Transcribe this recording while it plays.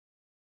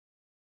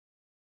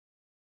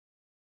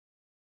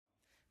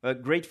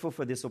Grateful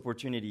for this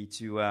opportunity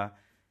to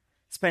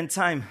spend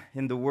time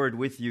in the Word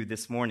with you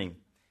this morning.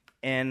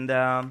 And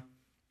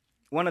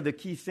one of the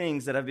key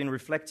things that I've been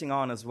reflecting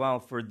on as well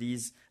for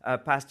these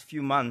past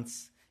few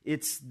months,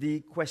 it's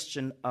the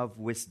question of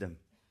wisdom.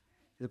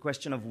 The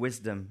question of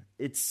wisdom.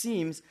 It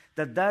seems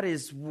that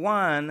is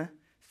one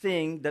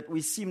thing that we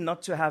seem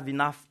not to have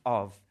enough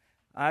of.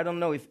 I don't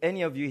know if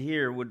any of you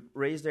here would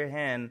raise their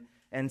hand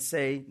and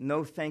say,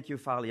 "No, thank you,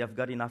 Fali, I've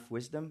got enough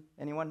wisdom."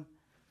 Anyone?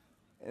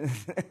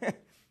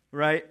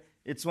 Right?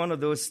 It's one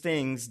of those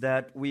things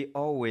that we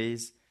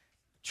always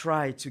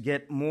try to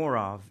get more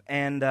of.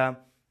 And,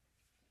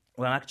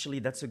 actually,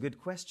 that's a good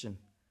question.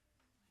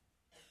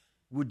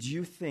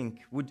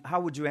 How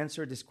would you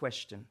answer this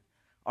question?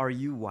 Are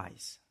you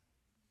wise?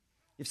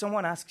 If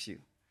someone asks you,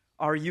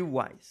 are you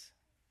wise?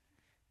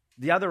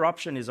 The other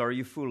option is, are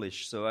you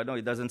foolish? So I know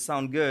it doesn't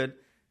sound good,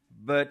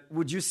 but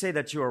would you say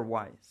that you are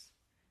wise?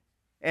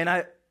 And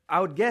I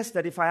would guess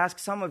that if I ask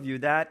some of you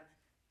that,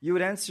 you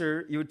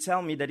would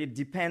tell me that it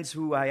depends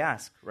who I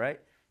ask, right?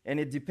 And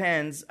it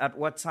depends at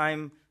what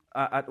time,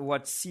 at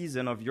what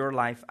season of your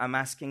life I'm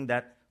asking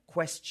that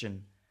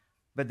question.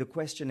 But the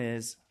question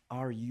is,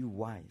 are you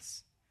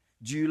wise?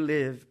 Do you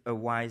live a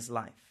wise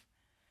life?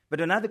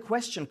 But another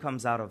question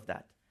comes out of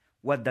that.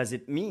 What does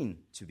it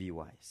mean to be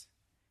wise?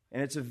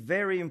 And it's a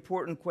very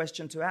important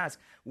question to ask.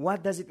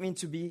 What does it mean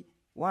to be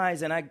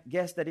wise? And I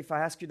guess that if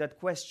I ask you that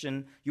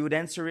question, you would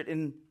answer it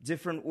in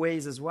different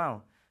ways as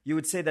well. You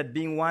would say that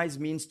being wise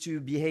means to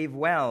behave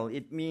well.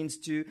 It means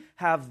to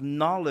have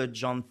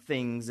knowledge on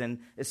things, and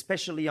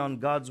especially on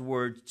God's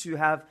word, to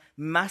have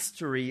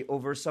mastery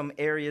over some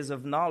areas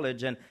of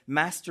knowledge and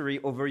mastery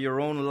over your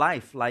own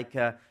life, like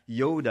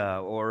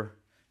Yoda or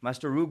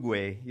Master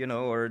Oogway,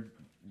 or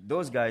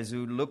those guys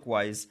who look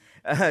wise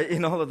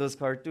in all of those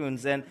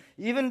cartoons. And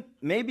even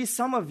maybe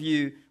some of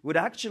you would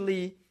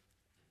actually,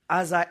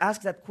 as I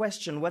ask that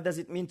question, what does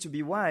it mean to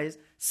be wise?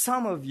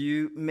 Some of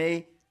you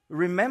may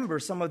remember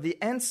some of the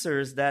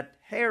answers that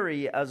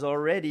Harry has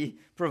already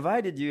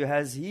provided you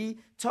as he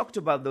talked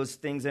about those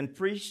things and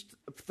preached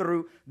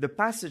through the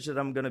passage that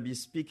I'm going to be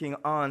speaking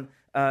on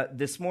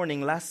this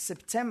morning, last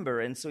September.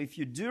 And so if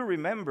you do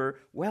remember,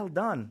 well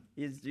done.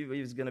 He's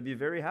going to be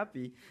very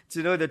happy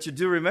to know that you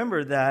do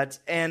remember that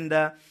and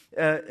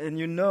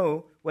you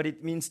know what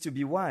it means to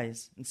be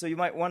wise. And so you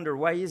might wonder,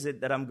 why is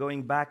it that I'm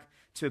going back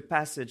to a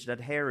passage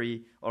that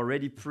Harry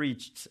already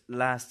preached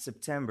last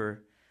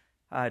September?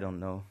 I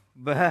don't know.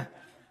 But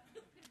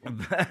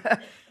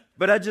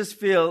I just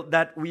feel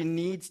that we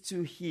need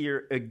to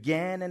hear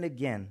again and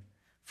again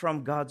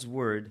from God's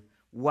word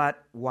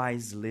what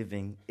wise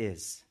living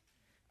is.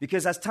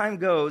 Because as time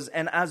goes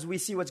and as we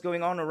see what's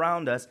going on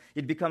around us,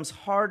 it becomes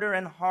harder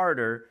and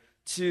harder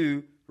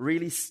to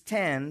really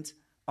stand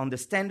on the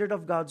standard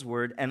of God's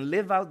word and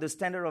live out the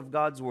standard of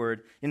God's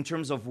word in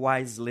terms of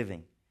wise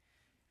living.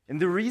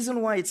 And the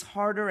reason why it's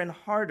harder and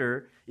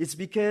harder is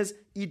because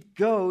it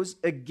goes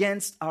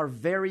against our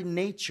very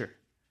nature.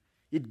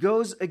 It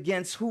goes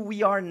against who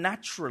we are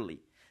naturally.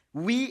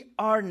 We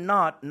are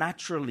not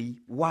naturally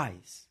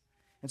wise.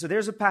 And so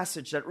there's a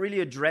passage that really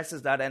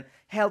addresses that and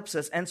helps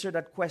us answer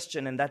that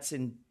question, and that's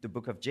in the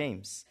book of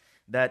James,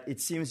 that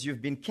it seems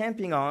you've been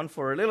camping on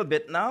for a little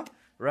bit now,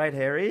 right,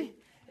 Harry?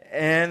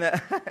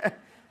 And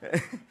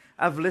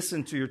I've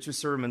listened to your 2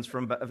 sermons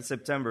from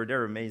September.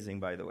 They're amazing,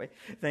 by the way.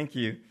 Thank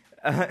you.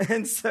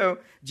 And so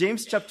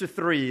James chapter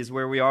 3 is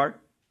where we are.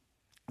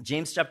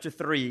 James chapter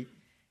 3.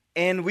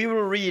 And we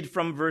will read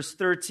from verse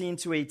 13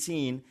 to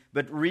 18,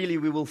 but really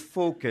we will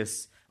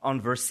focus on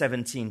verse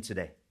 17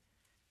 today.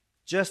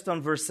 Just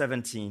on verse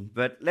 17.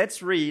 But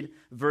let's read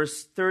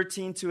verse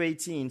 13 to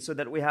 18 so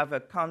that we have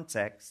a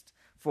context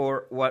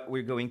for what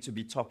we're going to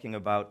be talking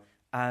about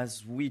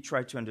as we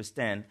try to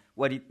understand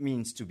what it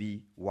means to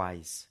be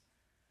wise.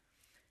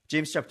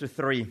 James chapter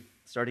 3,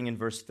 starting in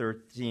verse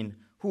 13.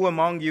 Who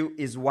among you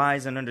is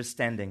wise and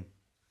understanding?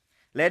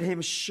 Let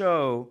him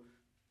show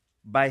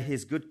by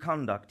his good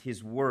conduct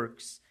his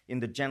works in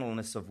the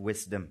gentleness of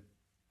wisdom.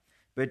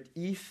 But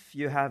if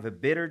you have a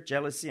bitter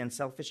jealousy and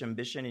selfish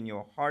ambition in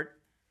your heart,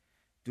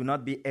 do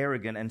not be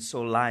arrogant and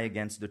so lie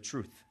against the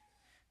truth.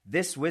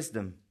 This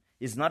wisdom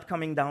is not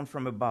coming down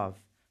from above,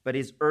 but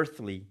is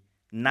earthly,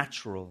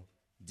 natural,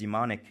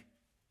 demonic.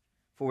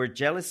 For where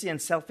jealousy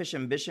and selfish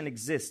ambition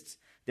exists,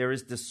 there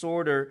is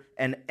disorder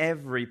and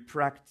every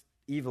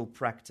evil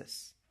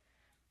practice.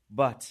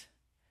 But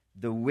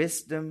the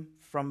wisdom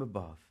from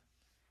above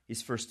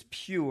is first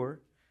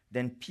pure,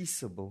 then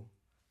peaceable,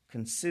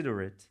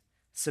 considerate,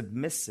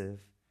 submissive,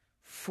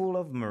 full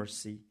of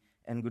mercy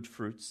and good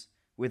fruits,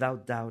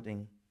 without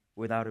doubting,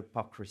 without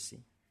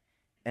hypocrisy.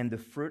 And the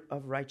fruit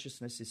of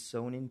righteousness is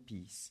sown in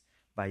peace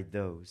by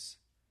those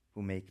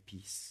who make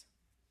peace.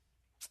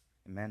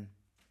 Amen.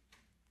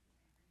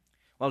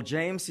 Well,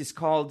 James is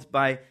called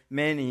by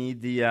many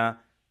the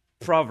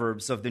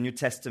Proverbs of the New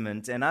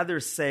Testament, and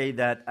others say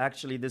that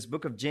actually this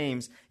book of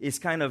James is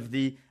kind of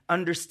the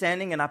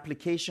understanding and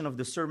application of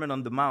the Sermon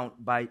on the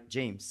Mount by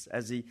James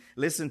as he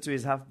listened to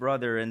his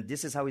half-brother, and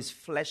this is how he's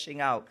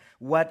fleshing out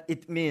what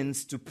it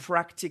means to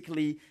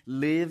practically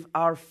live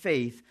our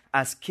faith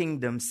as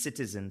kingdom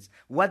citizens.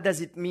 What does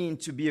it mean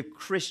to be a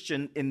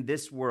Christian in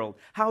this world?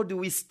 How do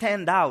we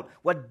stand out?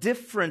 What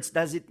difference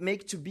does it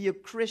make to be a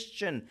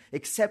Christian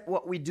except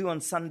what we do on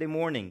Sunday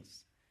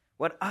mornings?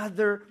 What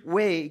other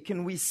way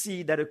can we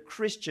see that a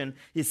Christian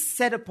is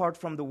set apart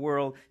from the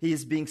world? He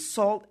is being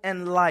salt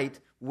and light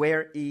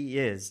where he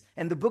is.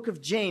 And the book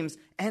of James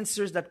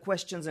answers that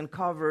questions and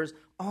covers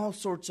all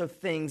sorts of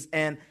things.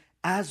 And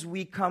as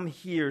we come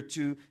here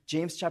to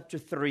James chapter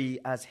 3,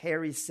 as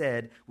Harry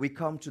said, we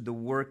come to the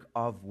work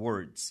of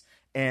words.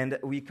 And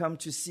we come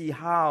to see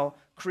how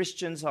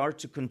Christians are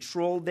to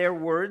control their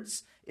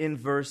words in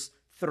verse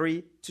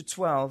 3 to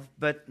 12.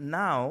 But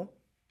now,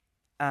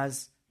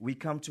 as we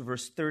come to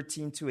verse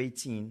 13 to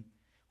 18,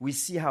 we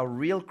see how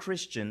real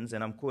Christians,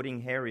 and I'm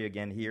quoting Harry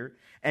again here,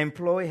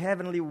 employ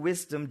heavenly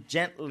wisdom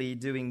gently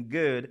doing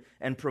good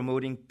and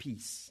promoting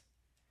peace.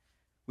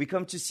 We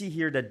come to see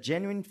here that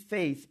genuine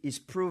faith is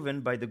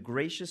proven by the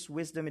gracious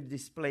wisdom it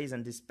displays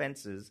and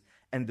dispenses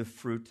and the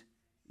fruit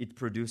it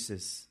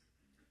produces.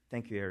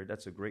 Thank you, Harry.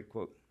 That's a great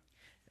quote.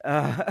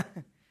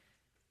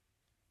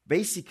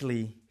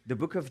 Basically, the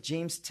book of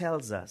James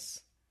tells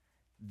us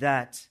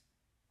that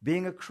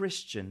being a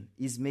Christian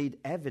is made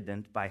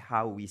evident by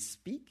how we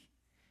speak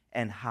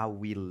and how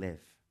we live.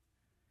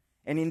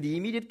 And in the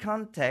immediate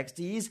context,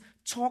 he is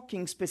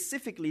talking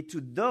specifically to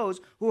those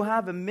who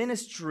have a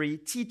ministry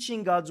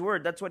teaching God's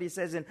word. That's what he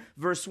says in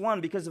verse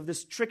 1, because of the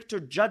stricter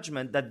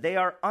judgment that they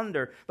are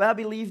under. But I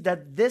believe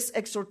that this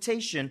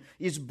exhortation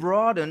is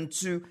broadened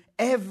to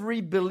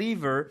every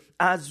believer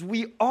as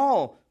we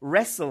all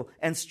wrestle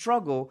and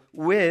struggle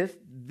with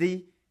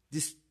the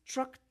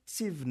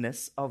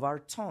destructiveness of our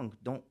tongue,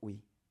 don't we?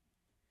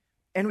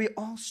 And we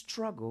all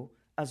struggle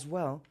as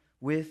well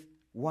with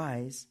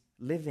wise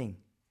living,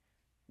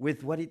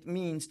 with what it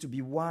means to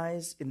be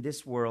wise in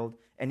this world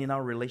and in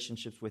our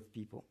relationships with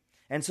people.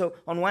 And so,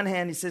 on one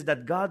hand, he says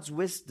that God's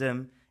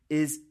wisdom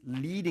is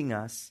leading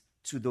us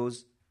to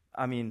those,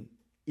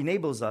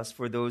 enables us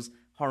for those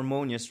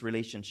harmonious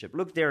relationships.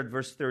 Look there at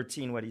verse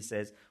 13, what he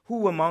says.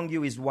 Who among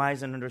you is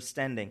wise and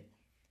understanding?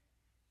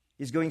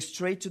 He's going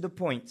straight to the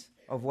point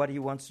of what he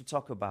wants to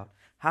talk about.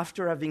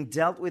 After having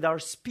dealt with our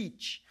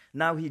speech,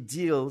 now he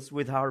deals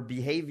with our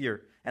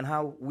behavior and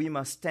how we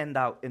must stand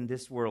out in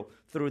this world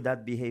through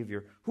that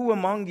behavior. Who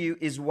among you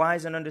is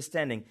wise and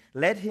understanding?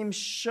 Let him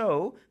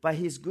show by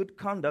his good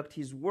conduct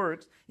his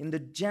works in the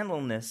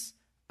gentleness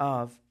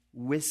of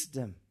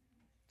wisdom.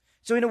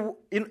 So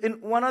in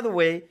one other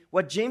way,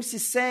 what James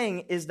is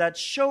saying is that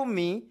show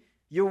me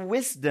your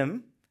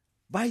wisdom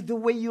by the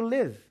way you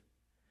live.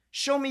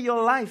 Show me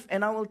your life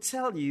and I will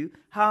tell you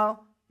how,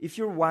 if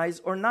you're wise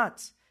or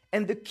not.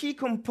 And the key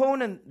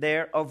component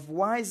there of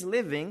wise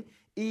living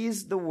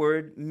is the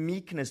word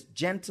meekness,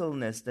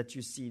 gentleness that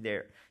you see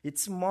there.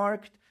 It's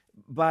marked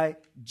by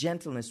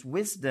gentleness.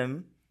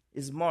 Wisdom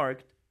is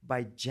marked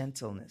by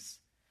gentleness.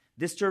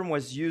 This term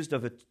was used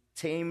of a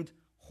tamed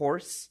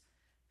horse,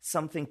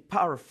 something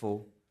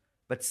powerful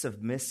but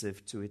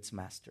submissive to its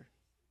master.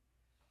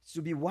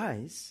 To be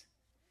wise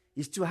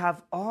is to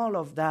have all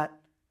of that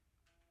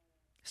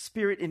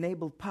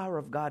Spirit-enabled power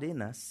of God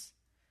in us,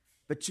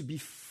 but to be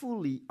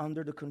fully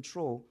under the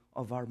control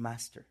of our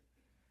Master,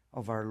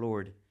 of our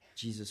Lord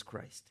Jesus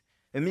Christ.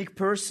 A meek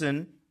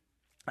person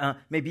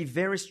may be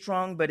very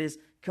strong, but is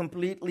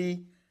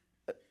completely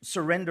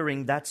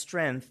surrendering that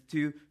strength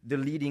to the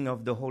leading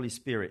of the Holy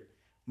Spirit.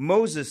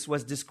 Moses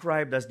was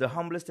described as the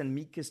humblest and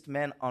meekest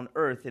man on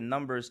earth in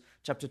Numbers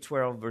chapter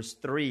 12, verse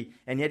 3,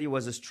 and yet he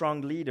was a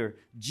strong leader.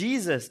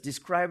 Jesus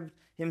described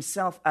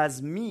himself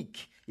as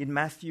meek in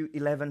Matthew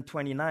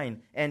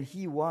 11:29, and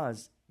he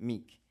was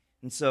meek.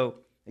 And so,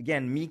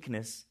 again,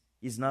 meekness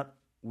is not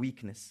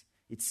weakness.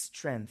 It's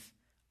strength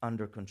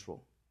under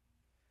control.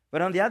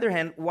 But on the other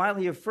hand, while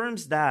he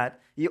affirms that,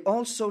 he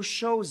also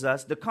shows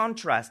us the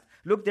contrast.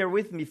 Look there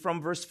with me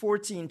from verse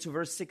 14 to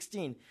verse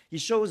 16. He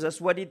shows us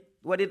what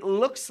it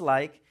looks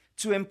like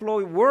to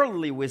employ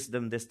worldly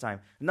wisdom this time.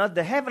 Not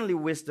the heavenly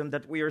wisdom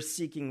that we are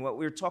seeking, what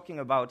we're talking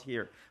about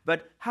here.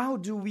 But how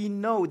do we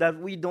know that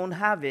we don't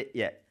have it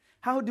yet?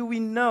 How do we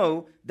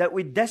know that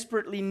we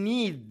desperately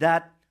need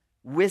that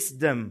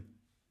wisdom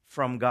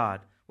from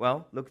God?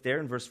 Well, look there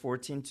in verse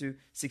 14 to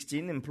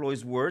 16,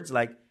 employs words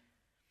like,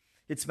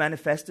 it's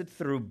manifested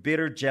through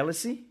bitter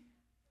jealousy,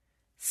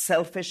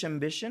 selfish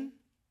ambition,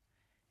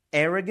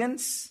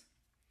 arrogance.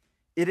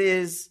 It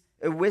is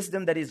a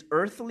wisdom that is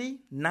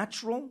earthly,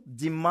 natural,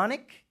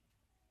 demonic.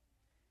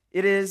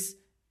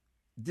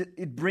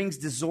 It brings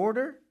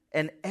disorder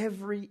and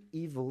every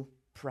evil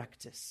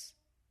practice.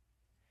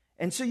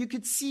 And so you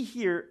could see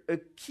here a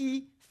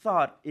key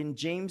thought in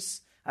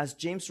James, as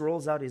James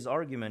rolls out his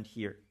argument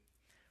here.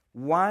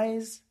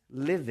 Wise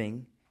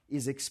living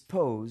is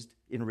exposed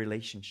in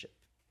relationship.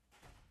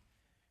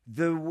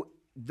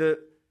 The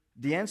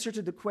the answer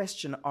to the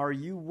question, are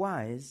you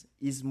wise,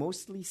 is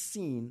mostly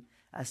seen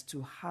as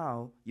to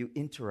how you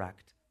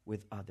interact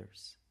with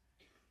others.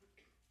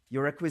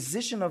 Your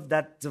acquisition of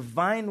that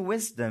divine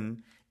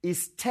wisdom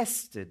is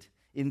tested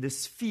in the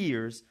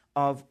spheres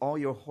of all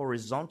your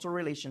horizontal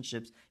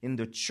relationships in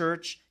the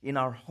church, in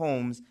our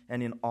homes,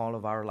 and in all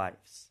of our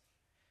lives.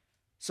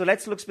 So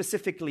let's look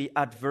specifically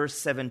at verse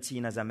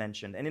 17, as I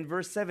mentioned. And in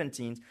verse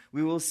 17,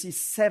 we will see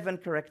 7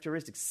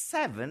 characteristics.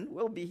 7?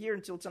 We'll be here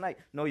until tonight.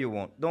 No, you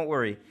won't. Don't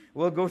worry.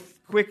 We'll go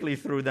quickly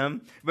through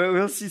them. But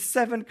we'll see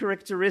 7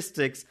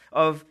 characteristics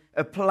of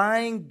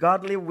applying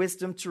godly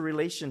wisdom to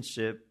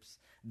relationships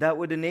that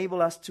would enable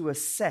us to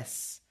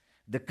assess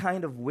the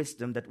kind of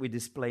wisdom that we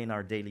display in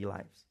our daily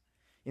lives.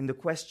 In the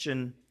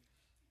question,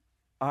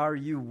 are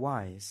you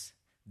wise?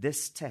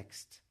 This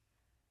text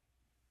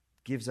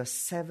gives us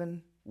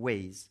 7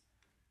 ways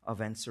of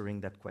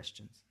answering that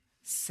question.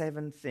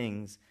 7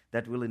 things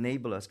that will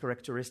enable us,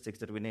 characteristics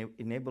that will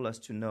enable us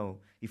to know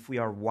if we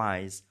are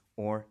wise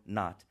or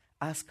not,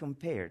 as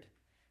compared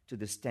to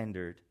the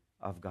standard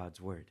of God's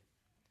word.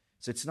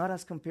 So it's not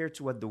as compared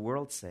to what the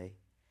world say.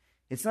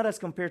 It's not as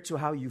compared to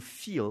how you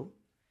feel.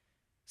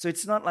 So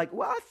it's not like,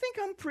 well, I think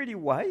I'm pretty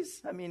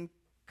wise. I mean,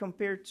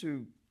 compared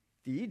to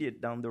the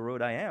idiot down the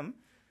road I am.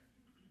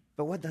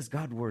 But what does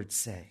God's word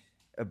say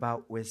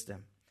about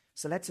wisdom?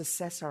 So let's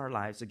assess our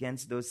lives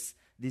against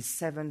these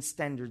 7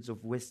 standards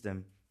of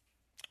wisdom,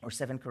 or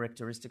 7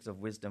 characteristics of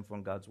wisdom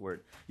from God's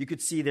word. You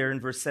could see there in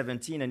verse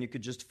 17, and you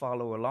could just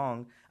follow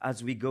along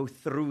as we go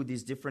through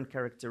these different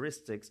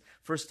characteristics.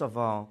 First of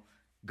all,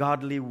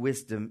 godly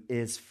wisdom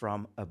is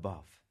from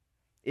above.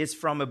 Is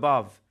from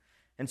above.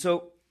 And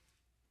so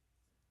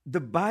the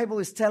Bible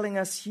is telling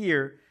us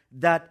here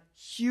that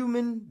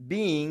human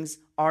beings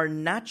are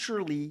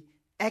naturally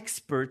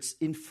experts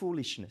in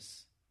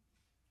foolishness.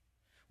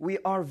 We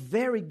are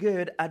very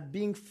good at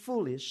being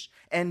foolish,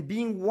 and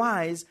being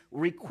wise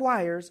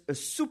requires a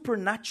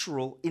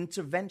supernatural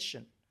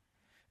intervention.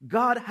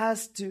 God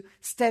has to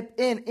step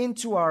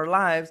into our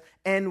lives,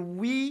 and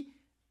we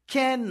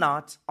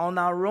cannot on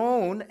our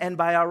own and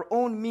by our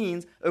own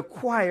means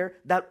acquire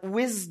that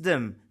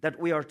wisdom that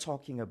we are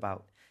talking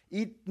about.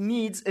 It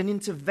needs an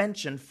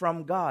intervention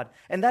from God.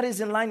 And that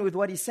is in line with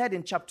what he said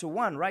in chapter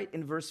 1, right?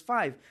 In verse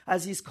 5,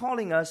 as he's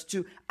calling us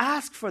to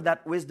ask for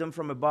that wisdom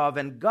from above,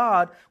 and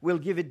God will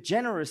give it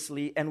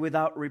generously and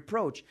without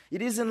reproach.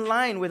 It is in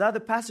line with other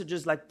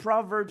passages like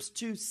Proverbs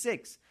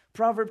 2:6.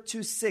 Proverbs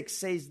 2:6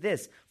 says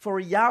this, "For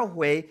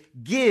Yahweh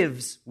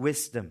gives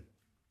wisdom.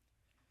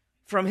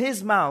 From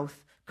his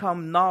mouth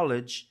come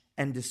knowledge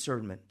and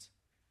discernment."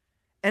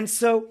 And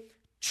so,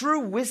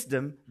 true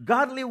wisdom,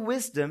 godly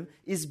wisdom,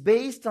 is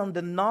based on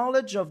the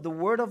knowledge of the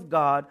Word of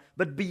God,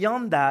 but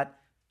beyond that,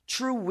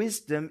 true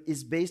wisdom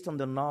is based on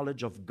the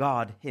knowledge of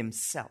God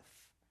himself,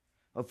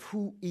 of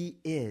who he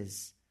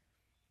is.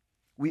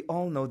 We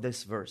all know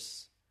this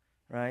verse,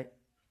 right?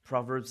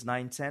 Proverbs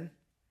 9:10,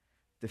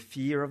 "The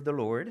fear of the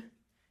Lord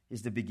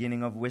is the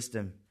beginning of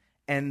wisdom,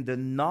 and the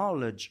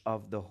knowledge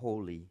of the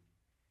holy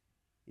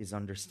is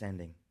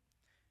understanding."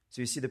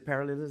 So you see the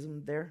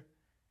parallelism there?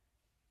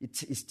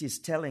 It is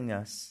telling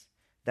us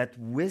that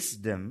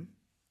wisdom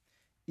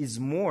is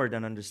more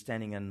than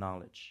understanding and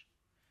knowledge.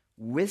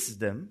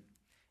 Wisdom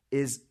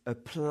is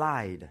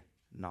applied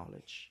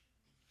knowledge.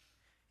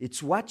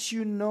 It's what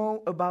you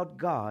know about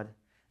God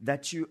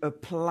that you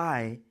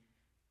apply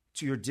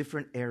to your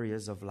different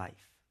areas of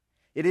life.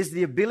 It is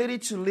the ability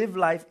to live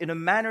life in a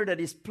manner that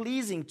is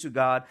pleasing to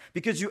God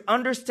because you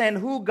understand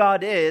who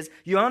God is,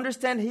 you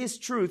understand his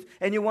truth,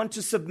 and you want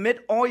to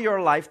submit all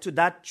your life to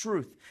that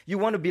truth. You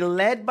want to be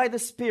led by the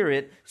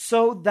Spirit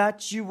so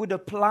that you would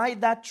apply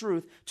that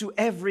truth to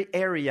every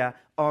area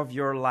of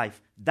your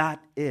life.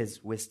 That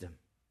is wisdom.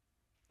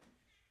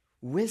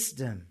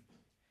 Wisdom,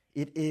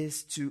 it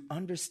is to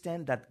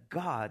understand that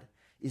God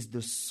is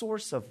the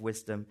source of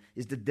wisdom,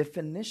 is the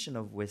definition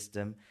of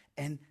wisdom,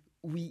 and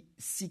we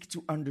seek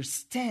to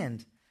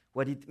understand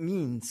what it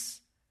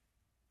means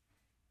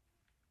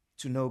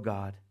to know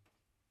God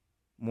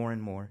more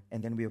and more,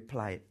 and then we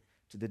apply it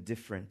to the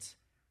different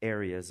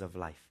areas of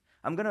life.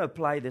 I'm going to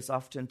apply this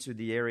often to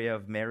the area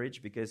of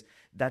marriage because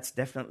that's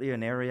definitely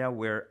an area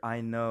where I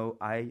know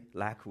I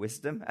lack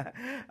wisdom.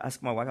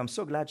 Ask my wife. I'm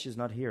so glad she's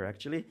not here,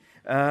 actually,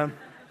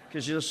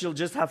 because she'll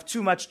just have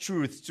too much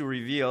truth to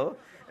reveal.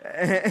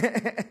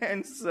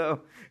 And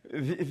so,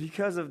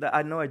 because of that,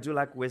 I know I do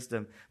lack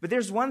wisdom. But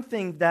there's one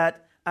thing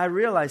that I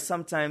realize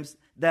sometimes,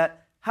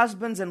 that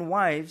husbands and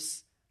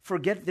wives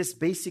forget this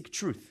basic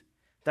truth,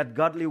 that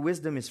godly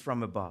wisdom is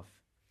from above.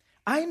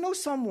 I know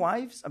some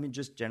wives, I mean,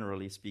 just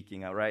generally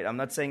speaking, all right? I'm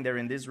not saying they're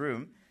in this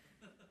room,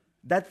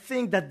 that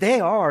think that they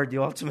are the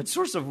ultimate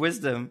source of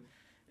wisdom,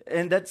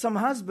 and that some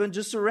husband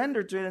just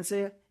surrender to it and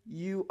say,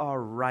 "You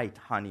are right,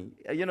 honey."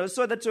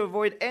 So that to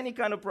avoid any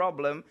kind of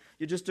problem,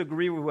 you just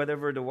agree with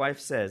whatever the wife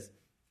says.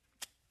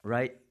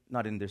 Right?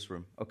 Not in this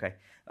room. Okay.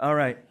 All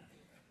right.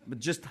 But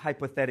just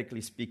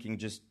hypothetically speaking,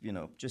 just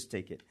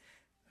take it.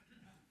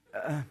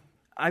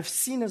 I've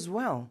seen as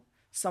well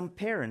some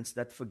parents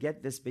that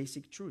forget this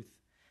basic truth,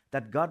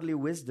 that godly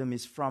wisdom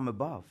is from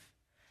above.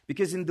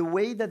 Because in the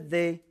way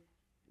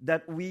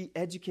that we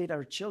educate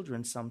our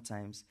children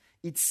sometimes,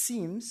 it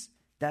seems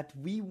that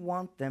we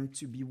want them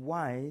to be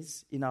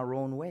wise in our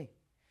own way.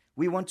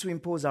 We want to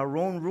impose our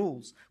own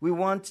rules. We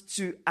want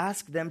to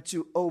ask them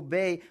to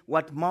obey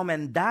what mom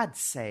and dad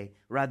say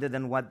rather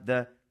than what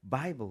the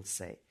Bible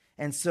say.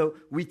 And so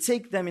we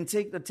take them,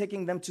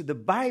 taking them to the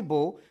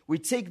Bible, we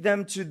take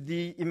them to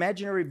the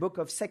imaginary book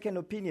of Second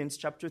Opinions,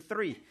 chapter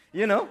 3,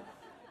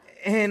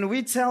 And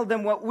we tell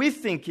them what we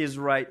think is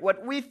right,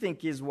 what we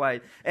think is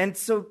right. And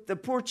so the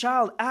poor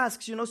child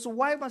asks, so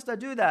why must I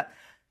do that?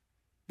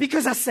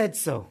 Because I said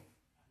so.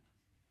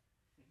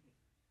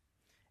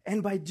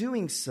 And by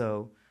doing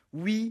so,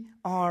 we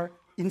are,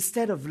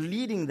 instead of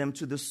leading them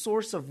to the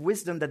source of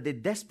wisdom that they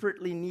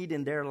desperately need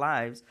in their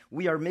lives,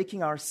 we are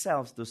making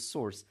ourselves the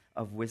source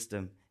of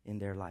wisdom in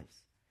their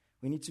lives.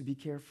 We need to be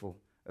careful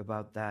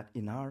about that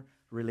in our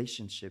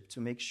relationship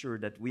to make sure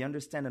that we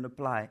understand and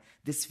apply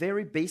this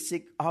very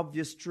basic,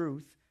 obvious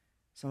truth.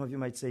 Some of you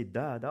might say,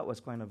 duh, that was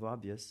kind of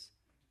obvious,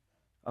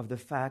 of the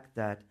fact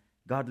that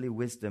godly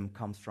wisdom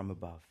comes from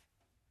above.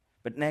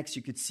 But next,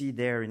 you could see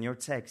there in your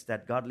text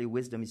that godly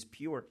wisdom is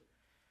pure.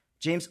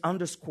 James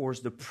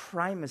underscores the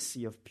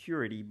primacy of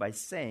purity by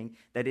saying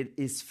that it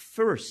is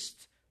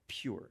first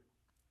pure.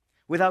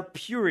 Without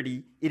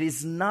purity, it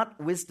is not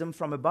wisdom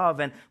from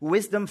above, and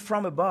wisdom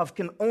from above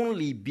can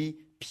only be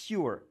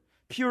pure.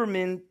 Pure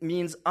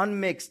means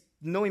unmixed,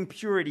 no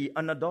impurity,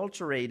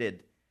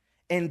 unadulterated.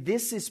 And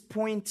this is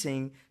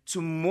pointing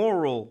to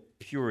moral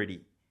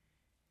purity.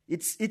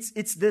 It's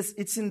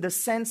in the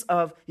sense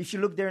of, if you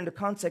look there in the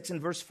context in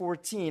verse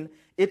 14,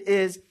 it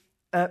is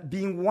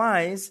being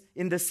wise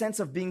in the sense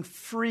of being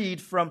freed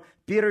from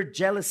bitter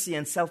jealousy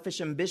and selfish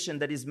ambition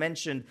that is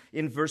mentioned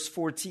in verse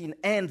 14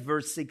 and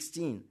verse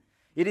 16.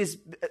 It is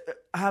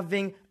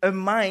having a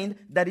mind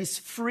that is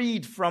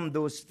freed from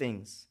those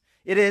things.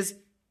 It is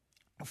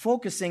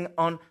focusing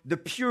on the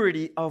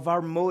purity of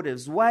our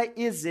motives. Why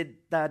is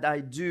it that I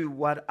do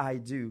what I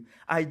do?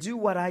 I do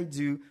what I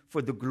do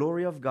for the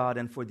glory of God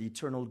and for the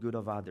eternal good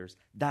of others.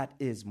 That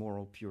is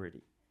moral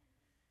purity.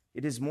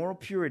 It is moral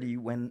purity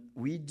when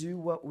we do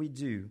what we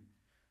do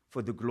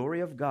for the glory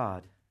of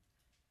God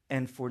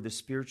and for the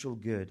spiritual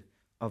good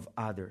of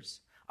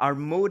others. Our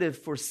motive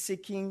for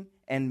seeking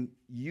and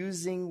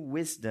using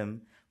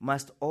wisdom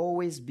must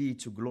always be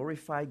to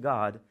glorify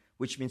God,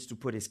 which means to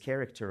put His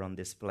character on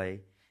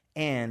display,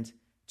 and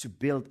to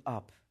build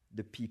up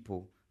the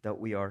people that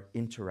we are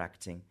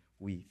interacting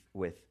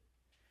with.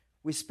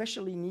 We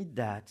especially need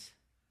that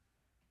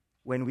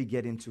when we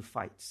get into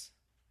fights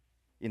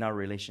in our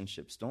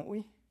relationships, don't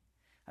we?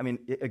 I mean,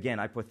 again,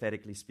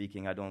 hypothetically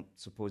speaking, I don't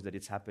suppose that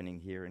it's happening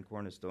here in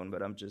Cornerstone,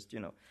 but I'm just,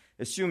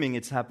 assuming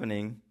it's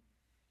happening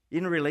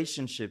in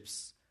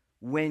relationships.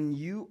 When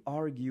you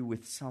argue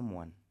with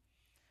someone,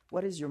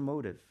 what is your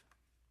motive?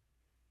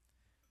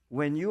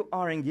 When you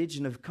are engaged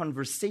in a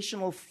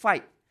conversational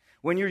fight,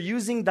 when you're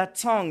using that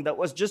tongue that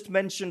was just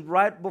mentioned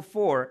right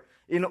before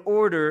in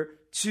order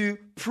to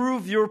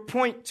prove your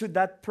point to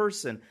that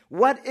person,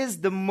 what is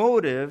the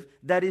motive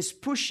that is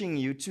pushing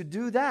you to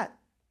do that?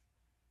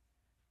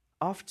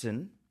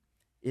 Often,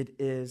 it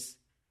is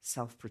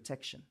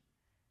self-protection.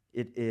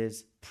 It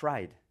is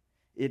pride.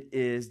 It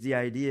is the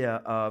idea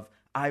of,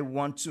 I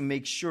want to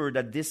make sure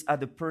that this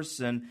other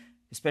person,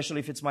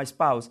 especially if it's my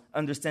spouse,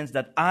 understands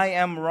that I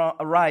am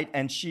right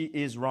and she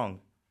is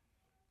wrong.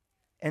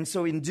 And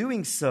so in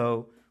doing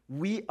so,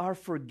 we are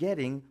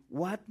forgetting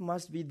what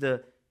must be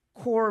the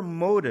core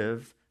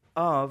motive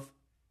of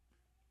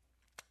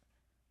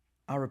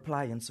our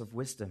appliance of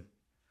wisdom.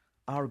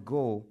 Our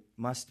goal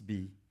must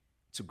be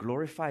to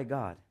glorify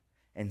God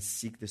and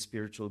seek the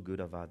spiritual good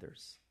of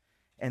others.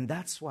 And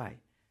that's why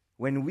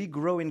when we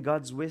grow in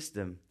God's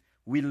wisdom,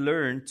 we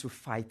learn to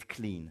fight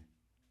clean.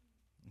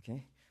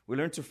 Okay? We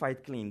learn to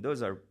fight clean.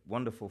 Those are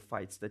wonderful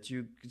fights that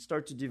you can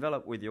start to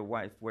develop with your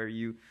wife, where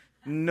you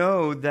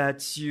know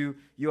that you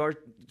are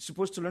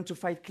supposed to learn to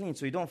fight clean.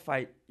 So you don't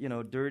fight,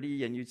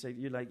 dirty, and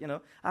you're like,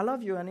 I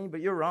love you, honey, but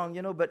you're wrong,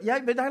 but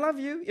I love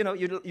you.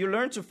 You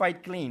learn to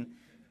fight clean.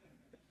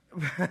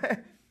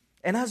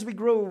 And as we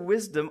grow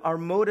wisdom, our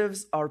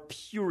motives are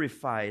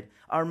purified.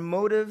 Our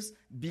motives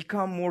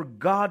become more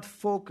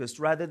God-focused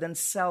rather than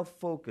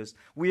self-focused.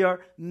 We are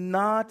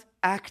not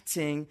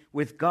acting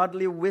with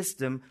godly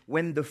wisdom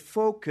when the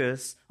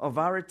focus of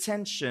our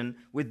attention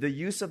with the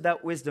use of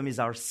that wisdom is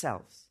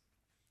ourselves.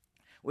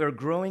 We are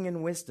growing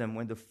in wisdom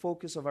when the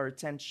focus of our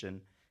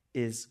attention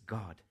is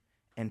God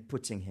and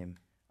putting Him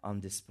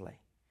on display.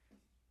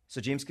 So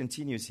James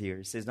continues here.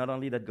 He says not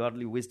only that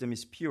godly wisdom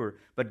is pure,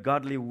 but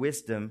godly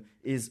wisdom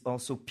is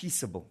also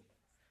peaceable.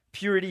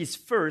 Purity is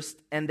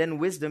first, and then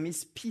wisdom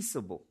is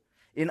peaceable.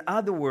 In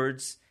other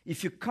words,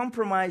 if you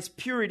compromise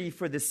purity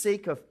for the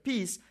sake of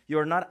peace, you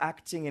are not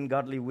acting in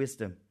godly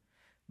wisdom.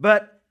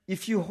 But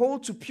if you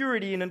hold to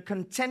purity in a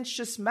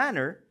contentious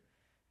manner,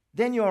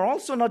 then you are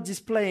also not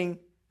displaying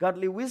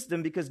godly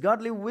wisdom, because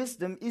godly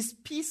wisdom is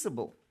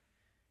peaceable.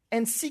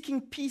 And seeking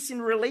peace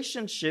in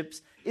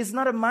relationships is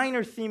not a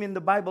minor theme in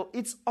the Bible.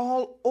 It's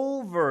all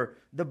over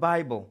the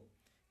Bible.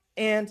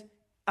 And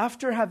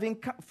after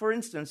having, for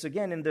instance,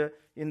 again,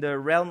 in the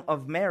realm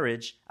of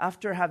marriage,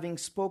 after having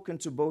spoken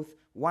to both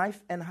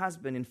wife and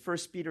husband in 1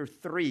 Peter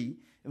 3,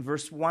 in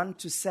verse 1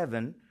 to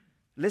 7,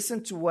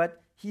 listen to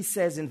what he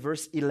says in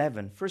verse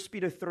 11. 1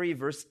 Peter 3,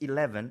 verse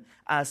 11,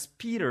 as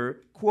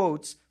Peter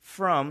quotes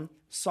from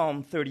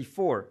Psalm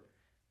 34.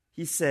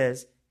 He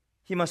says,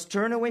 he must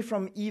turn away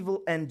from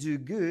evil and do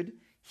good.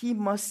 He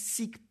must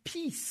seek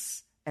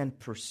peace and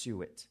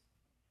pursue it.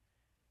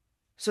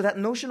 So that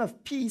notion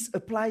of peace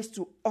applies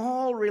to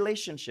all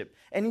relationship.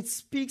 And it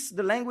speaks,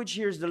 the language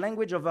here is the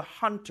language of a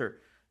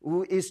hunter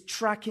who is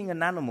tracking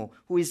an animal,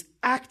 who is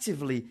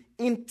actively,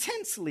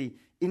 intensely,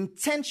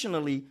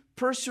 intentionally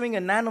pursuing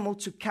an animal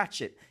to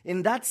catch it.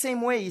 In that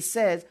same way, he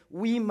says,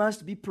 we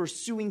must be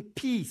pursuing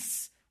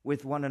peace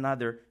with one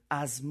another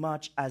as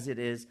much as it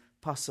is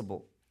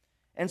possible.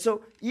 And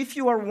so if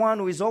you are one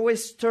who is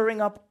always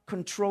stirring up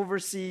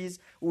controversies,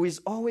 who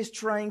is always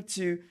trying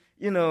to,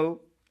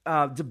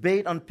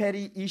 debate on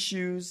petty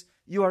issues,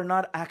 you are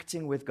not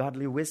acting with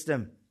godly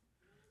wisdom.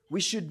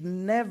 We should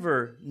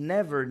never,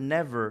 never,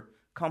 never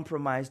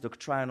compromise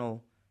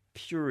doctrinal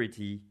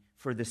purity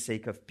for the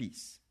sake of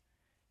peace.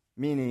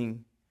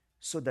 Meaning,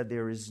 so that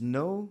there is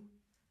no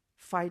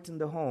fight in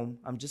the home,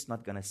 I'm just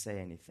not going to say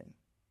anything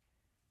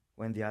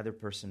when the other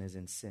person is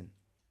in sin.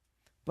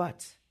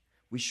 But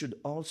we should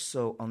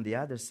also, on the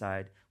other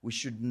side, we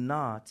should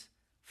not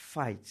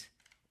fight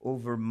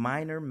over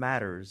minor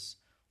matters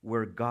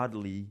where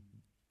godly,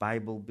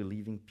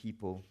 Bible-believing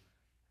people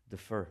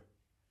differ.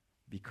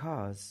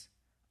 Because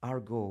our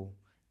goal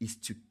is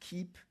to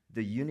keep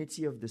the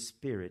unity of the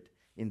Spirit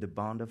in the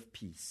bond of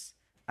peace,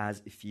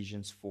 as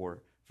Ephesians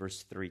 4,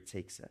 verse 3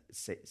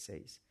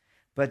 says.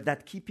 But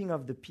that keeping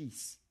of the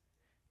peace,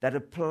 that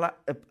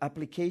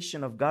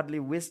application of godly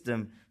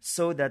wisdom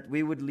so that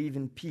we would live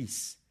in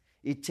peace,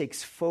 it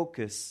takes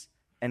focus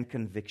and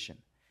conviction.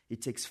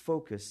 It takes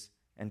focus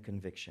and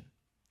conviction.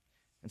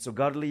 And so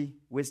godly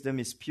wisdom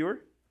is pure.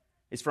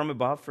 It's from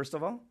above, first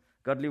of all.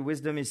 Godly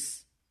wisdom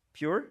is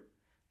pure.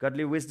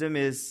 Godly wisdom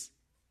is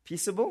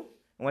peaceable.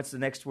 And what's the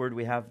next word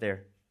we have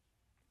there?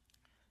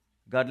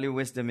 Godly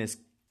wisdom is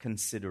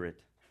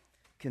considerate.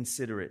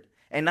 Considerate.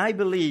 And I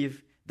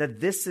believe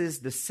that this is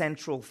the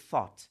central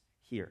thought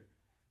here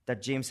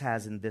that James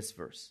has in this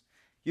verse.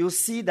 You'll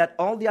see that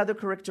all the other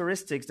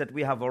characteristics that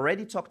we have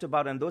already talked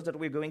about and those that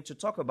we're going to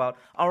talk about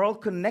are all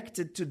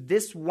connected to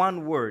this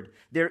one word.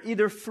 They're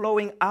either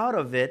flowing out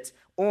of it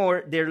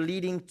or they're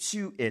leading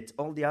to it,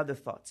 all the other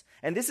thoughts.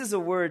 And this is a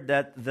word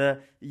that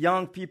the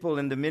young people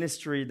in the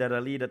ministry that I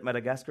lead at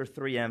Madagascar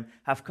 3M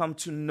have come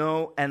to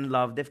know and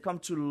love. They've come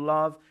to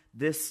love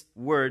this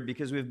word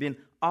because we've been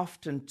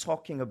often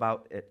talking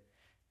about it.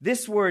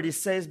 This word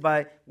is said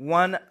by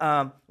one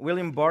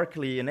William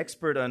Barclay, an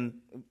expert on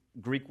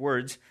Greek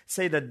words,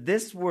 say that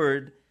this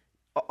word,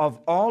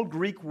 of all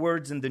Greek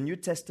words in the New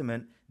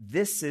Testament,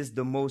 this is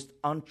the most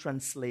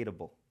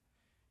untranslatable.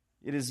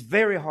 It is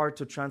very hard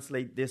to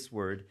translate this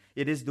word.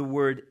 It is the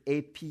word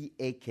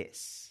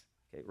epiekes.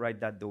 Okay, write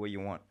that the way you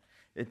want.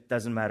 It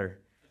doesn't matter.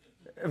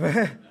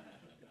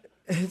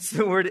 It's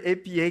the word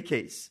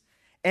epiekes.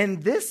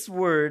 And this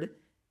word,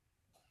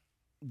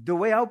 the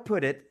way I'll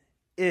put it,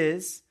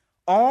 is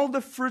all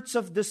the fruits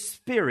of the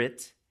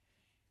Spirit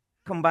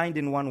combined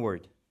in one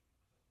word.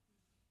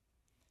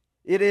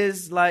 It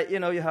is like, you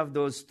have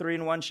those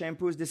 3-in-1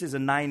 shampoos. This is a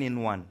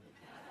 9-in-1.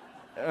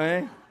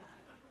 Okay?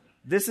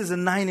 This is a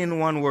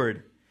 9-in-1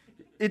 word.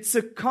 It's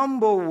a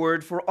combo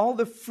word for all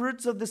the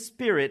fruits of the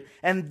Spirit,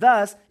 and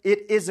thus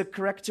it is a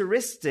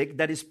characteristic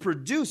that is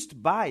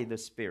produced by the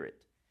Spirit.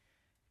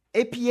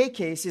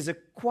 Epiekes is a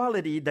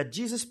quality that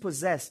Jesus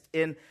possessed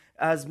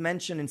as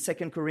mentioned in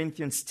 2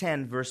 Corinthians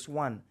 10, verse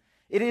 1.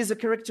 It is a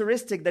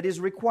characteristic that is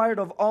required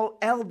of all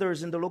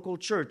elders in the local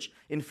church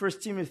in 1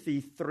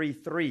 Timothy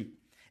 3:3.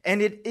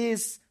 And it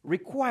is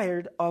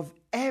required of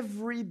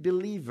every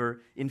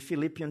believer in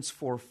Philippians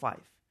 4:5.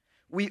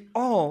 We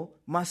all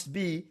must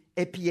be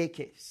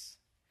epiekes.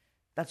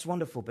 That's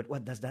wonderful, but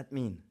what does that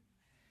mean?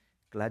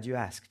 Glad you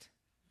asked.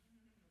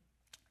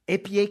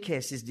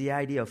 Epiekes is the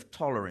idea of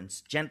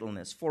tolerance,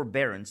 gentleness,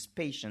 forbearance,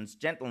 patience,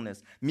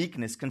 gentleness,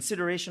 meekness,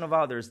 consideration of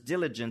others,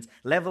 diligence,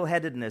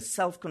 level-headedness,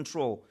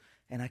 self-control.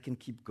 And I can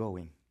keep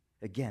going.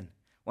 Again,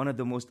 one of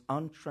the most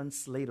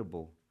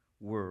untranslatable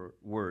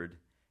word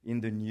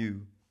in the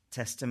New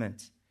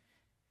Testament.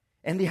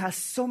 And it has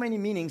so many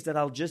meanings that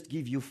I'll just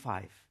give you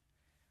 5.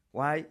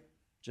 Why?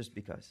 Just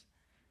because.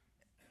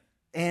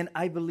 And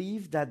I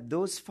believe that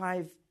those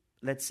 5,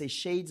 let's say,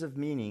 shades of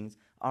meanings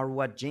are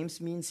what James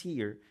means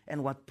here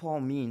and what Paul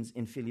means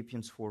in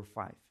Philippians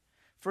 4:5.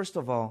 First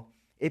of all,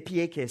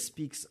 epiekes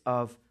speaks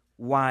of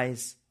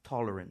wise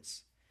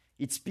tolerance.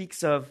 It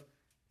speaks of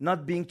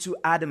not being too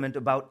adamant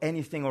about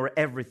anything or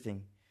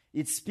everything.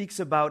 It speaks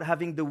about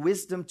having the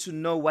wisdom to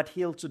know what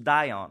hill to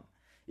die on.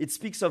 It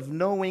speaks of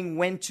knowing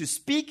when to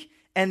speak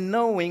and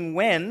knowing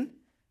when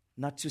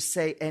not to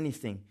say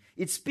anything.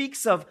 It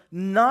speaks of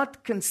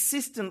not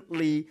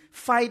consistently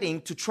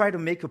fighting to try to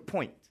make a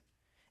point.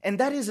 And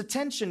that is a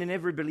tension in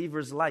every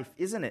believer's life,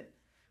 isn't it?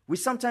 We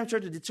sometimes try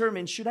to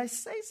determine, should I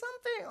say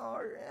something,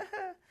 or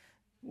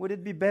would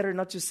it be better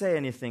not to say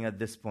anything at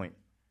this point?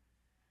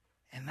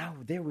 And now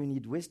there we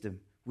need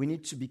wisdom. We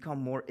need to become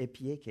more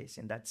epiekes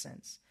in that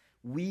sense.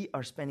 We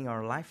are spending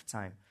our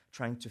lifetime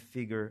trying to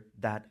figure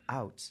that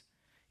out.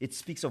 It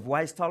speaks of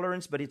wise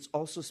tolerance, but it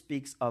also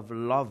speaks of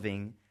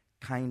loving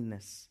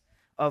kindness,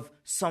 of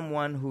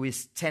someone who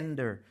is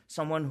tender,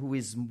 someone who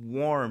is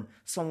warm,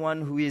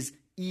 someone who is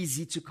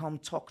easy to come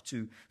talk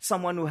to,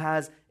 someone who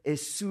has a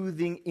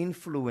soothing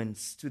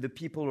influence to the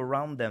people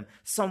around them,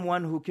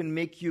 someone who can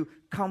make you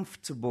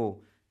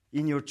comfortable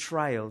in your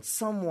trial,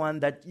 someone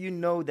that you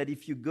know that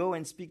if you go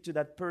and speak to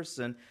that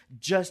person,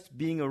 just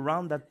being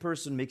around that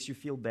person makes you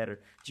feel better.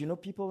 Do you know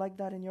people like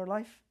that in your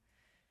life?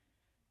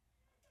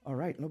 All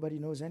right, nobody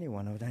knows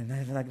anyone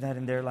like that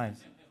in their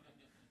lives.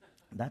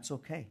 That's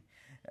okay.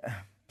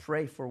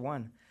 Pray for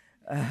one.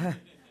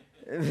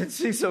 It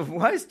speaks of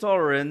wise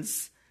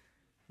tolerance,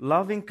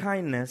 loving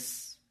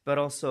kindness, but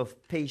also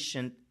of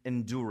patient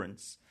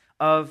endurance,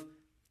 of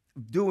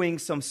doing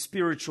some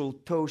spiritual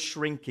toe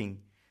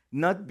shrinking,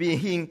 not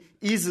being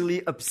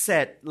easily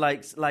upset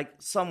like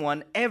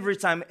someone. Every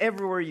time,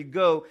 everywhere you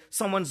go,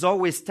 someone's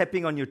always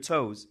stepping on your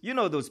toes. You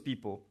know those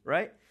people,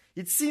 right?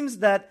 It seems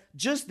that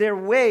just their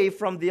way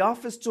from the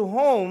office to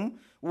home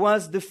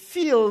was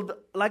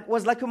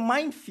like a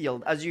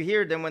minefield, as you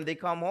hear them when they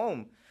come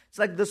home. It's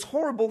like this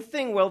horrible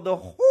thing where the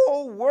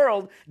whole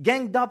world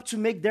ganged up to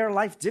make their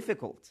life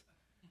difficult.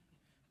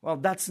 Well,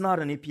 that's not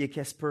an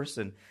epiekes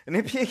person. An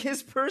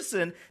epiekes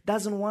person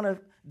doesn't want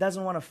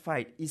to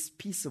fight. He's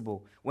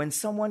peaceable. When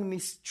someone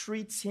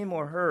mistreats him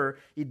or her,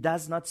 he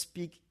does not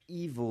speak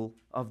evil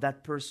of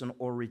that person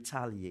or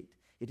retaliate.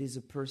 It is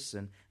a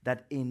person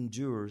that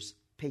endures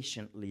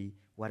patiently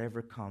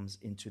whatever comes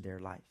into their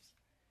lives.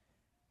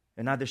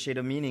 Another shade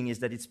of meaning is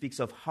that it speaks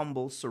of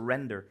humble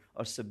surrender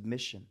or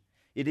submission.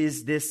 It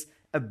is this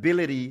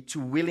ability to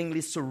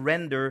willingly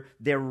surrender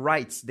their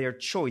rights, their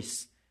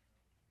choice,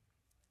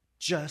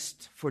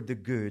 just for the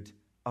good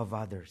of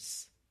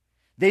others.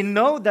 They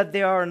know that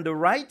they are in the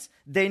right.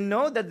 They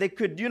know that they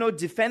could,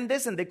 defend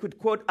this, and they could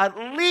quote at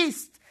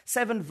least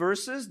 7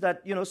 verses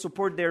that,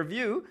 support their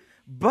view,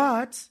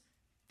 but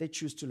they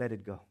choose to let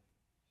it go.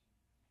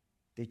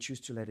 They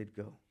choose to let it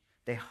go.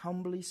 They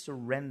humbly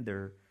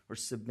surrender or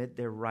submit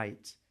their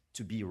right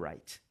to be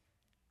right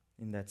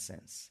in that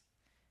sense.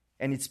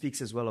 And it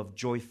speaks as well of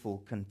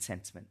joyful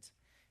contentment.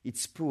 It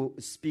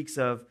speaks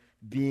of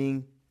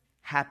being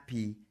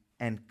happy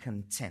and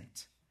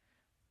content.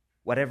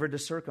 Whatever the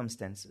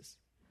circumstances,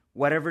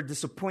 whatever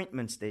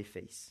disappointments they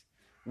face,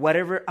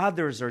 whatever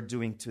others are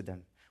doing to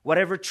them,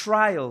 whatever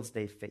trials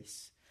they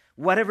face,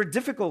 whatever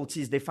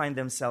difficulties they find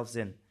themselves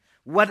in,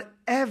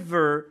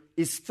 whatever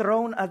is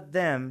thrown at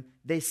them,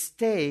 they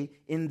stay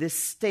in this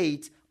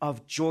state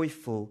of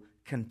joyful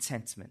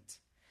contentment.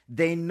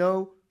 They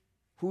know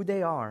who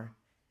they are,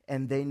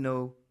 and they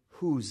know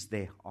whose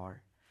they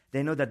are.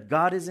 They know that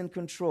God is in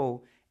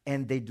control,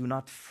 and they do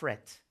not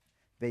fret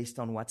based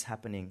on what's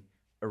happening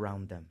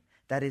around them.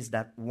 That is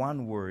that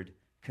one word,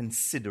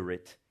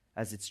 considerate,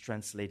 as it's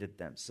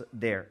translated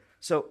there.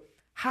 So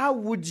how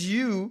would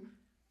you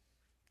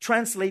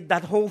translate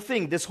that whole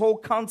thing, this whole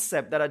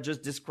concept that I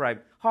just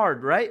described?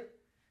 Hard, right?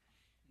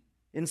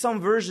 In some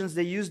versions,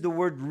 they use the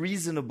word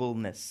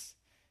reasonableness.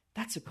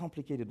 That's a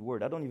complicated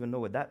word. I don't even know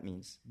what that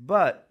means.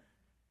 But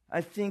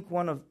I think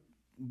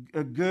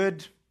a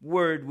good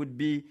word would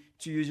be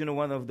to use,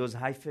 one of those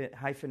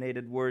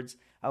hyphenated words.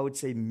 I would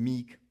say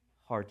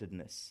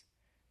meek-heartedness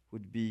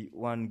would be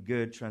one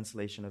good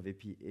translation of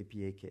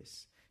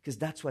epiekes, because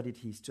that's what it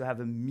is, to have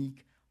a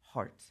meek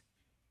heart.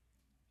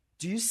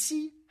 Do you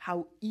see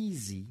how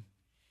easy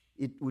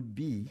it would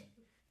be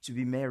to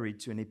be married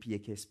to an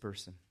epiekes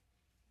person?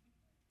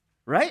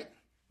 Right?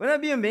 Wouldn't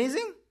that be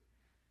amazing?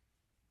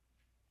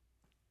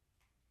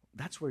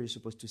 That's where you're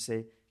supposed to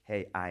say,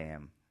 hey, I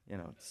am,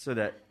 so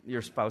that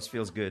your spouse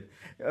feels good.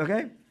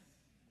 Okay?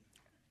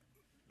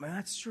 But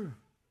that's true.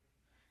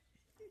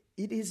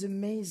 It is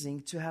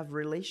amazing to have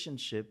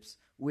relationships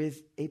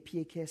with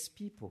epiekes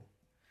people,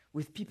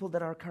 with people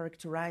that are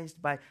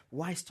characterized by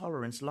wise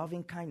tolerance,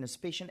 loving kindness,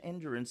 patient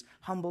endurance,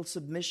 humble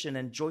submission,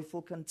 and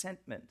joyful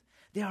contentment.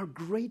 They are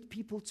great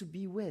people to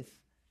be with.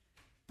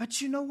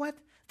 But you know what?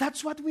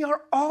 That's what we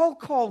are all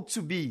called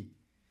to be.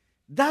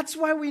 That's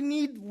why we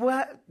need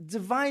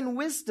divine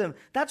wisdom.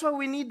 That's why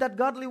we need that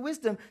godly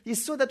wisdom,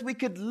 is so that we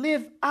could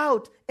live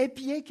out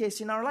epiekes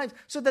in our lives,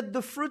 so that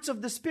the fruits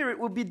of the Spirit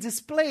will be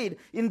displayed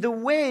in the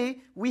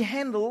way we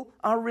handle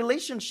our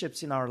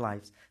relationships in our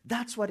lives.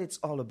 That's what it's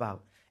all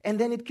about. And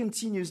then it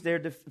continues there.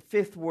 The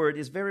 5th word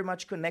is very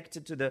much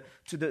connected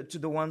to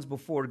the ones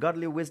before.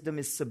 Godly wisdom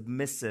is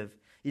submissive.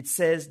 It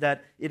says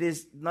that it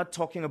is not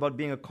talking about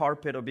being a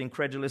carpet or being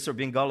credulous or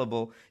being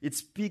gullible. It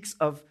speaks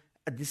of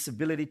this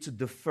ability to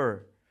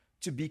defer,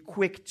 to be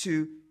quick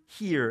to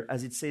hear,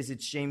 as it says in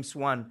James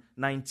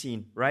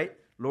 1:19, right?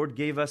 Lord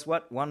gave us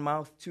what? 1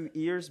 mouth, 2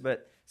 ears,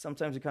 but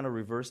sometimes we kind of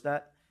reverse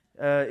that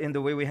in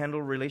the way we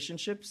handle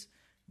relationships.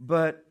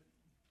 But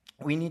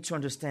we need to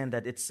understand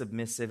that it's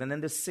submissive. And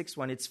then the sixth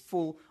one, it's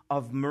full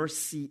of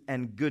mercy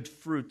and good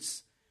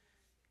fruits.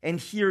 And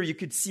here you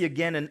could see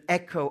again an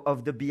echo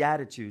of the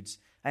Beatitudes.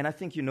 And I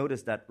think you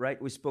noticed that,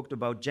 right? We spoke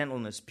about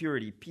gentleness,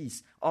 purity,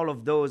 peace. All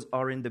of those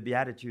are in the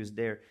Beatitudes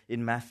there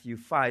in Matthew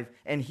 5.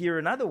 And here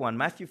another one,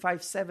 Matthew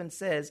 5:7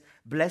 says,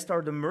 "Blessed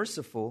are the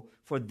merciful,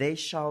 for they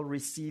shall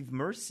receive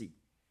mercy."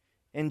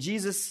 And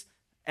Jesus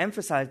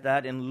emphasized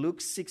that in Luke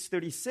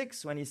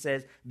 6:36 when he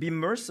says, "Be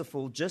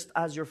merciful just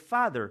as your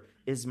Father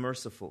is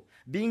merciful."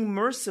 Being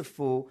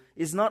merciful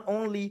is not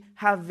only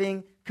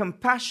having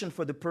compassion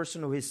for the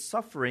person who is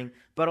suffering,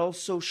 but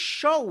also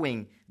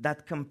showing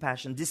that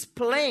compassion,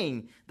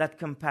 displaying that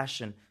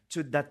compassion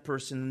to that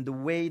person in the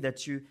way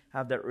that you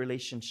have that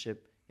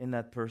relationship in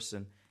that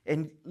person.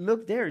 And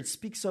look there, it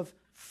speaks of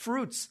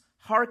fruits,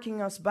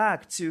 harking us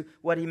back to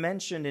what he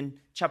mentioned in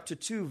chapter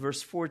 2,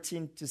 verse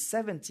 14 to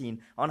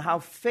 17, on how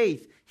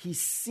faith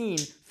he's seen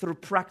through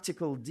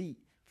practical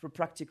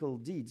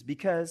deeds.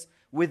 Because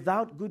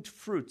without good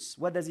fruits,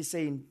 what does he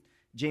say in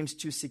James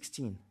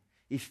 2:16?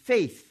 If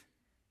faith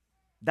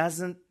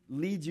doesn't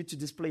lead you to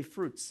display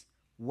fruits,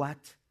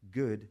 what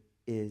good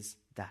is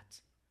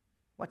that?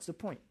 What's the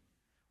point?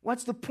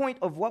 What's the point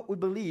of what we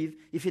believe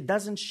if it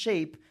doesn't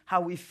shape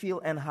how we feel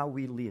and how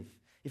we live?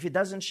 If it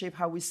doesn't shape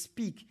how we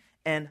speak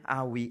and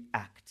how we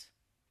act?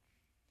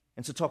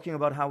 And so talking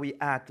about how we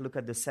act, look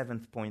at the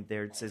seventh point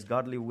there. It says,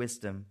 godly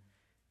wisdom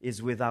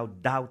is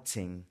without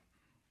doubting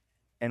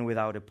and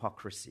without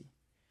hypocrisy.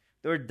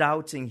 The word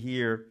doubting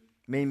here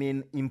may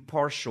mean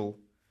impartial,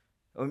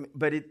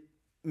 but it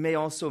may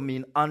also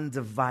mean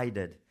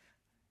undivided.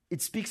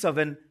 It speaks of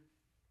an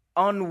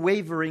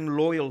unwavering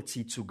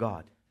loyalty to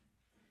God.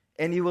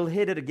 And he will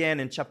hit it again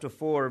in chapter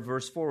 4,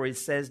 verse 4, where it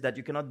says that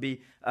you cannot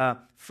be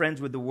friends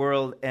with the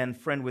world and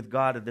friend with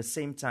God at the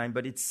same time.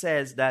 But it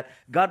says that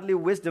godly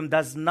wisdom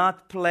does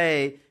not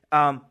try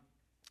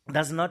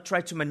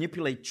to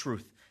manipulate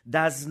truth,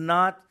 does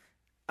not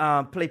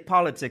play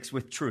politics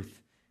with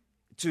truth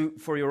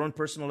for your own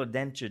personal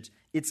advantage.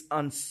 It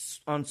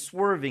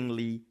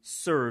unswervingly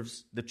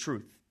serves the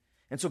truth.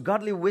 And so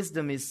godly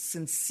wisdom is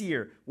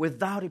sincere,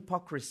 without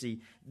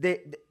hypocrisy.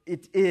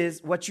 It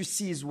is what you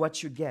see is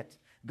what you get.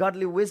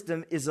 Godly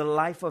wisdom is a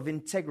life of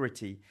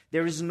integrity.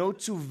 There is no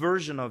two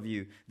version of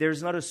you. There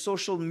is not a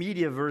social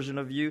media version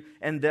of you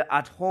and the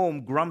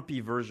at-home grumpy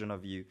version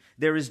of you.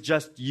 There is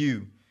just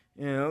you.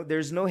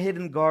 There's no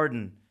hidden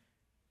garden.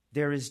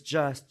 There is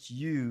just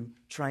you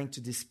trying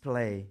to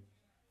display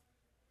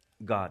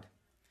God.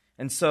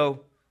 And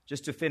so,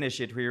 just to finish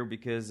it here,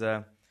 because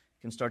you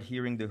can start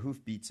hearing the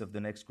hoofbeats of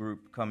the next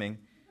group coming.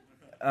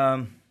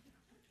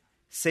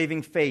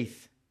 Saving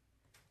faith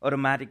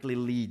automatically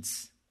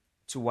leads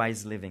to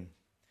wise living.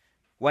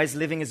 Wise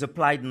living is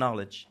applied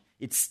knowledge.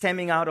 It's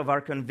stemming out of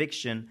our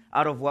conviction,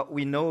 out of what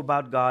we know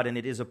about God, and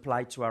it is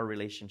applied to our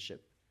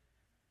relationship.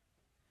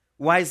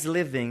 Wise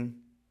living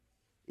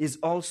is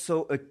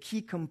also a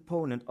key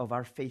component of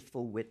our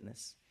faithful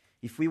witness.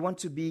 If we want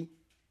to be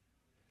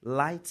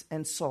light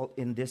and salt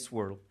in this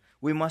world,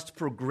 we must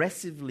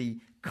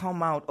progressively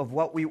come out of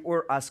what we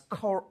were as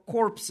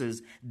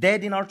corpses,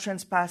 dead in our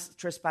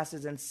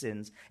trespasses and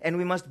sins. And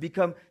we must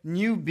become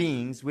new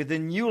beings with a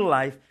new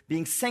life,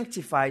 being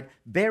sanctified,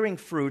 bearing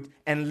fruit,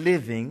 and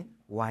living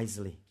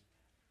wisely.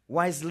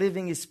 Wise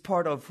living is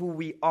part of who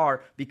we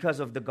are because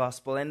of the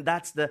gospel. And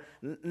that's the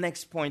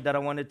next point that I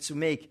wanted to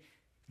make.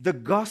 The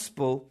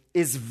gospel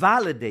is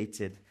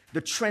validated.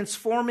 The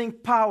transforming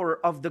power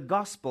of the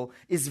gospel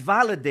is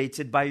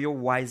validated by your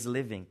wise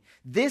living.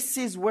 This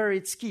is where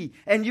it's key.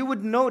 And you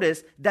would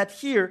notice that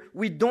here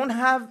we don't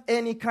have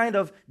any kind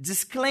of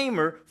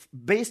disclaimer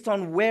based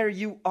on where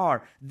you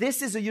are.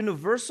 This is a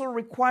universal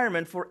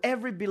requirement for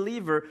every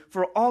believer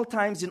for all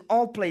times in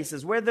all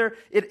places. Whether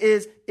it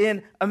is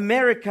in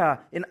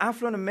America, in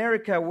affluent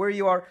America, where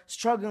you are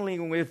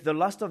struggling with the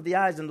lust of the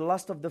eyes and the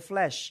lust of the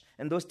flesh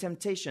and those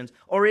temptations.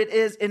 Or it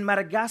is in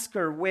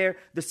Madagascar, where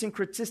the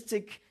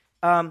syncretistic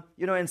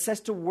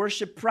ancestor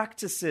worship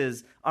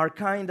practices are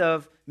kind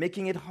of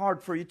making it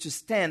hard for you to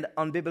stand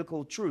on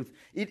biblical truth.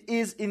 It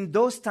is in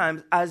those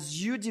times,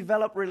 as you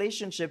develop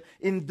relationship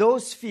in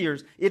those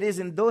spheres, it is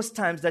in those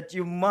times that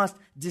you must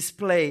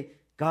display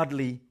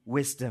godly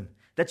wisdom.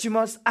 That you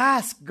must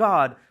ask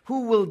God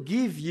who will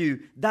give you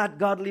that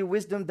godly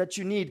wisdom that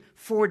you need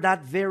for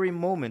that very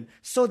moment,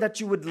 so that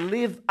you would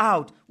live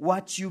out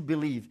what you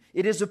believe.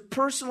 It is a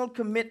personal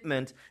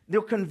commitment,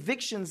 the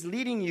convictions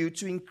leading you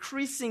to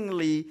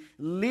increasingly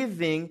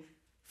living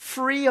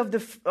free of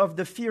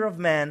the fear of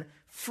man,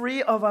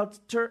 free of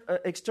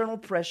external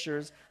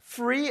pressures,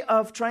 free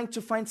of trying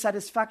to find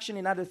satisfaction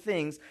in other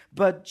things,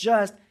 but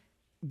just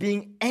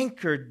being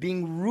anchored,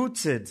 being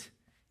rooted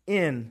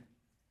in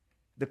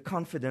the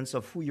confidence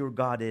of who your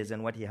God is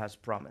and what He has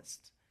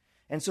promised.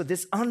 And so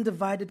this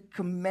undivided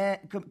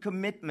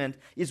commitment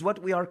is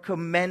what we are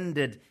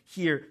commended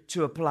here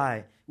to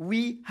apply.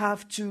 We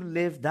have to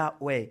live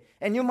that way.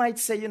 And you might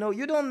say, you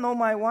don't know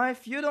my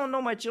wife, you don't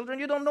know my children,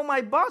 you don't know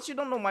my boss, you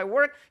don't know my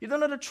work, you don't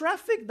know the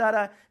traffic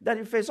that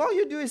you face. All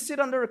you do is sit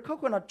under a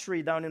coconut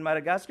tree down in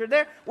Madagascar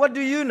there. What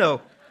do you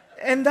know?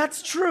 And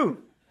that's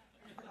true.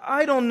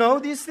 I don't know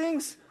these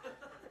things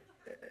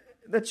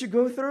that you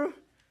go through.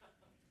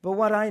 But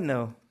what I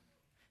know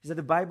is that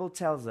the Bible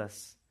tells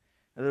us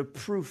that the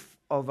proof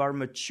of our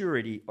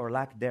maturity or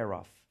lack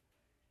thereof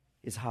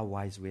is how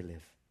wise we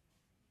live.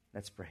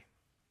 Let's pray.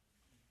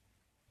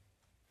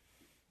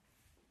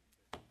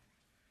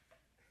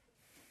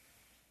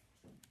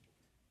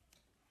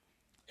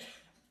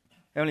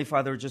 Heavenly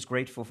Father, we're just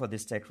grateful for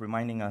this text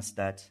reminding us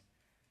that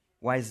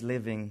wise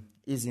living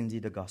is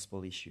indeed a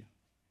gospel issue.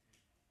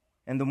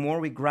 And the more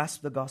we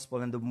grasp the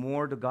gospel and the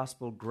more the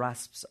gospel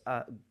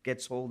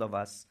gets hold of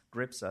us,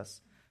 grips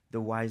us,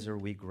 the wiser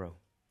we grow.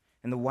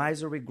 And the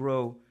wiser we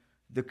grow,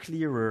 the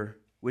clearer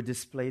we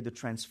display the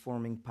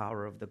transforming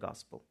power of the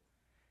gospel.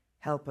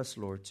 Help us,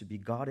 Lord, to be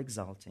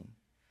God-exalting,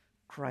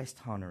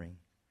 Christ-honoring,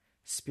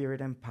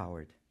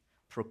 Spirit-empowered,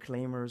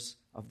 proclaimers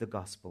of the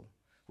gospel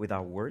with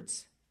our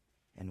words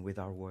and with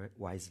our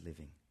wise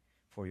living,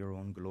 for your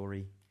own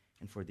glory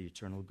and for the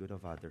eternal good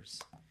of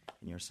others.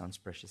 In your Son's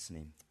precious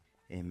name,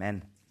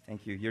 amen.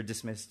 Thank you. You're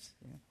dismissed.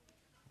 Yeah.